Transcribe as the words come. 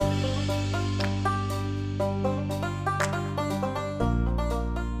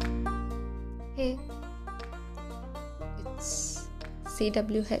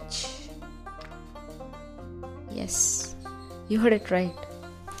CWH. Yes, you heard it right.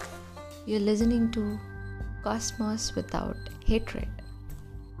 You're listening to Cosmos Without Hatred.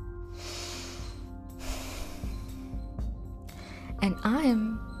 And I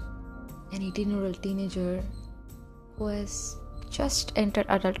am an 18-year-old teenager who has just entered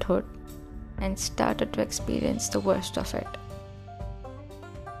adulthood and started to experience the worst of it.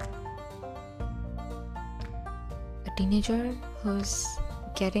 A teenager who's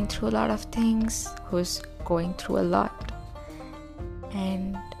getting through a lot of things, who's going through a lot,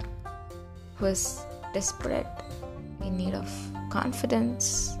 and who's desperate, in need of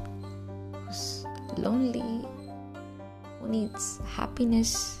confidence, who's lonely, who needs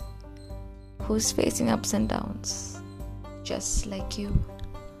happiness, who's facing ups and downs, just like you.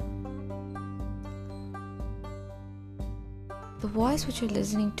 The voice which you're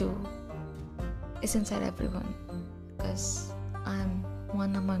listening to is inside everyone, because I'm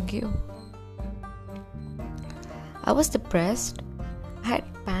one among you. I was depressed. I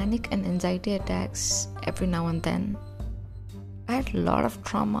had panic and anxiety attacks every now and then. I had a lot of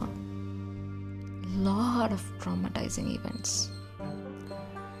trauma, lot of traumatizing events,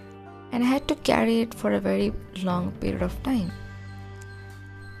 and I had to carry it for a very long period of time.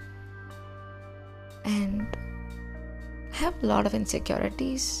 And I have a lot of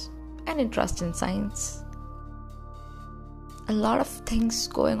insecurities and interest in science. A lot of things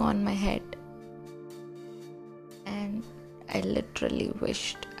going on in my head, and I literally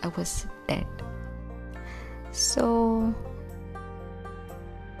wished I was dead. So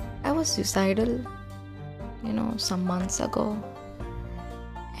I was suicidal, some months ago,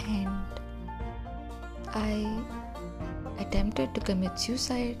 and I attempted to commit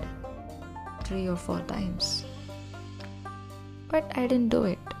suicide 3 or 4 times, but I didn't do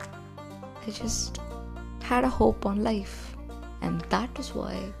it. I just had a hope on life, and that is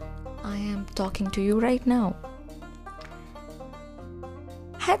why I am talking to you right now.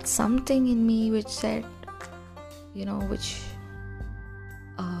 I had something in me which said, which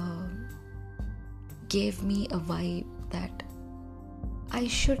gave me a vibe that I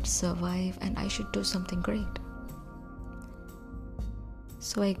should survive and I should do something great.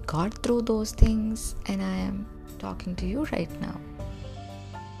 So I got through those things, and I am talking to you right now.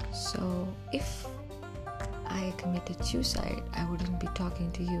 So if I committed suicide, I wouldn't be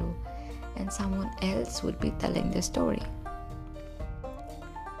talking to you, and someone else would be telling the story.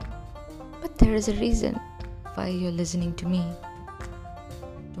 But there is a reason why you're listening to me,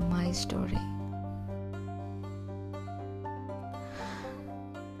 to my story.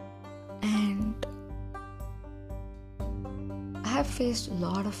 And I have faced a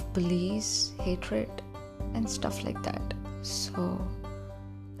lot of bullies, hatred, and stuff like that. So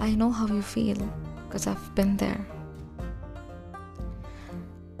I know how you feel, because I've been there.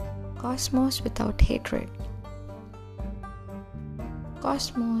 Cosmos without hatred.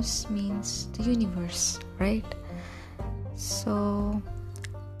 Cosmos means the universe, right? So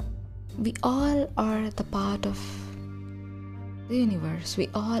we all are the part of the universe. We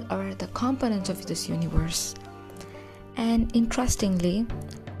all are the components of this universe. And interestingly,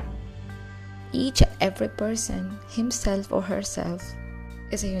 each and every person, himself or herself,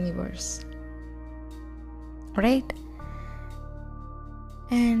 is a universe, right?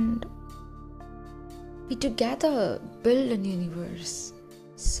 And we together build a universe.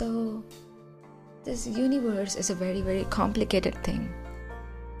 So this universe is a very, very complicated thing,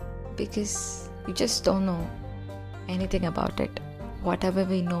 because we just don't know anything about it. Whatever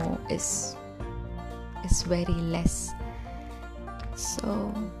we know is very less.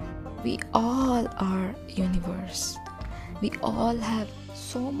 So we all are universe. We all have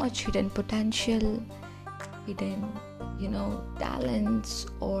so much hidden potential, hidden, talents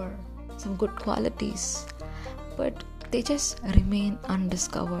or some good qualities, but they just remain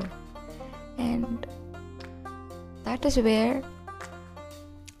undiscovered. And that is where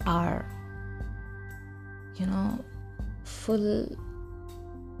our, full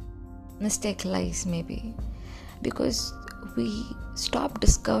mistake lies, maybe, because we stop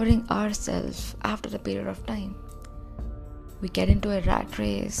discovering ourselves after a period of time. We get into a rat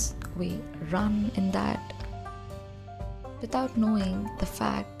race, we run in that without knowing the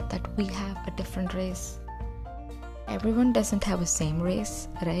fact that we have a different race. Everyone doesn't have the same race,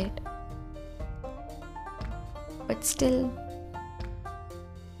 right? But still,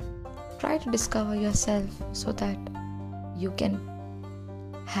 try to discover yourself so that you can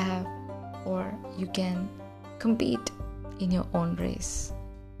have, or you can compete in your own race.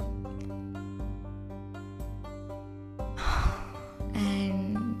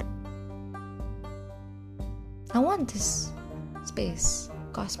 And I want this space,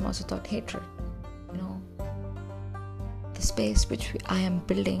 cosmos without hatred, the space which I am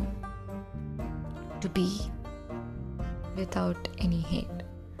building to be without any hate.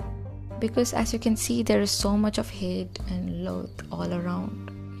 Because as you can see, there is so much of hate and loath all around,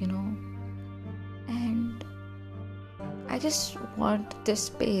 and I just want this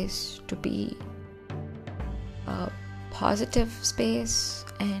space to be a positive space,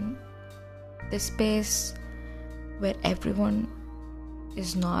 and the space where everyone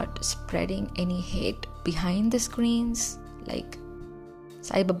is not spreading any hate behind the screens, like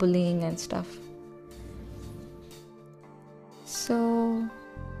cyberbullying and stuff. So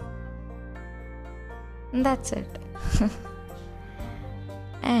that's it.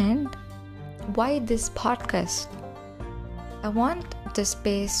 And why this podcast? I want the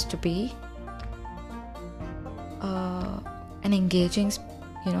space to be an engaging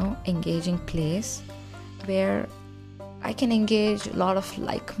place where I can engage a lot of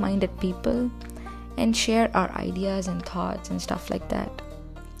like-minded people and share our ideas and thoughts and stuff like that.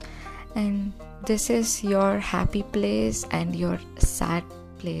 And this is your happy place and your sad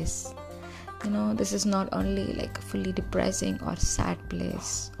place. This is not only like a fully depressing or sad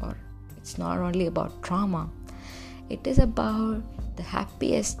place, or it's not only about trauma. It is about the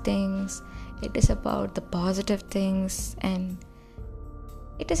happiest things, it is about the positive things, and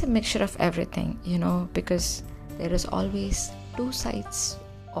it is a mixture of everything, because there is always two sides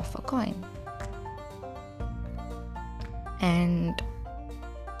of a coin. And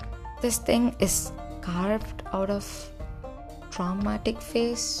this thing is carved out of traumatic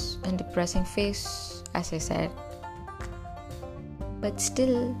phase and depressing phase, as I said. But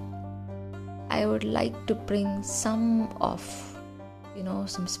still, I would like to bring some of,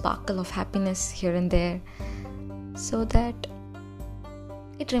 some sparkle of happiness here and there, so that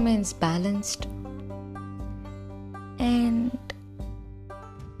it remains balanced. And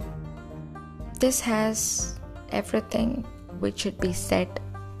this has everything which should be said.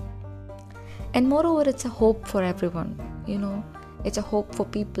 And moreover, it's a hope for everyone, it's a hope for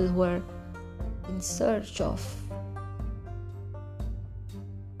people who are in search of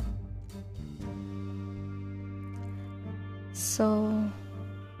so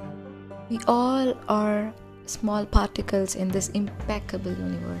we all are small particles in this impeccable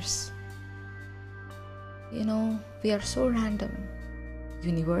universe. We are so random.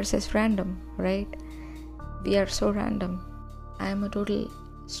 Universe is random, right? We are so random. I am a total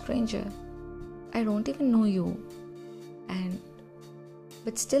stranger. I don't even know you,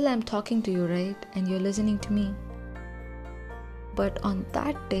 but still I'm talking to you, right? And you're listening to me. But on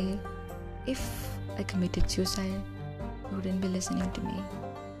that day, if I committed suicide, you wouldn't be listening to me.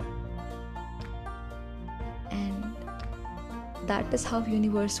 And that is how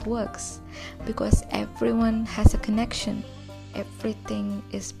universe works, because everyone has a connection. Everything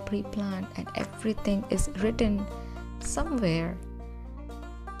is pre-planned and everything is written somewhere,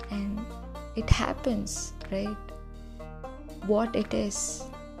 and it happens, right? What it is,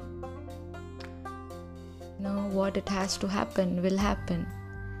 what it has to happen will happen.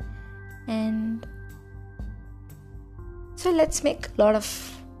 And so let's make a lot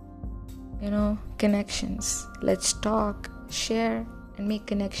of connections. Let's talk, share, and make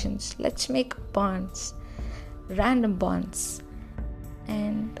connections. Let's make bonds, random bonds.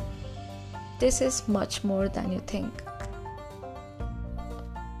 And this is much more than you think.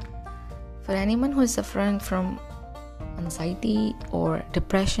 For anyone who is suffering from anxiety or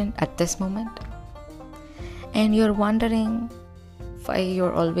depression at this moment, and you're wondering why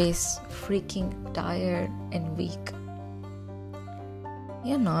you're always freaking tired and weak,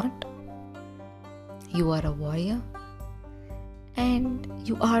 you're not. You are a warrior, and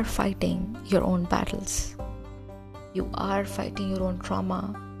you are fighting your own battles. You are fighting your own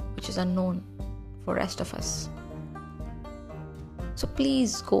trauma, which is unknown for rest of us. So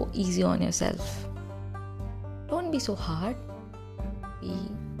please go easy on yourself. Don't be so hard. Be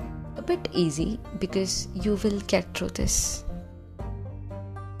a bit easy, because you will get through this.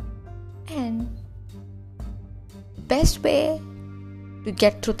 And the best way to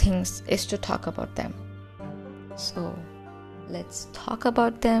get through things is to talk about them. So let's talk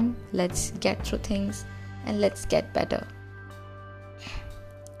about them, let's get through things, and let's get better.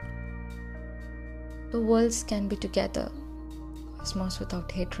 The worlds can be together. Cosmos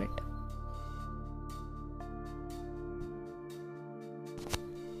without hatred.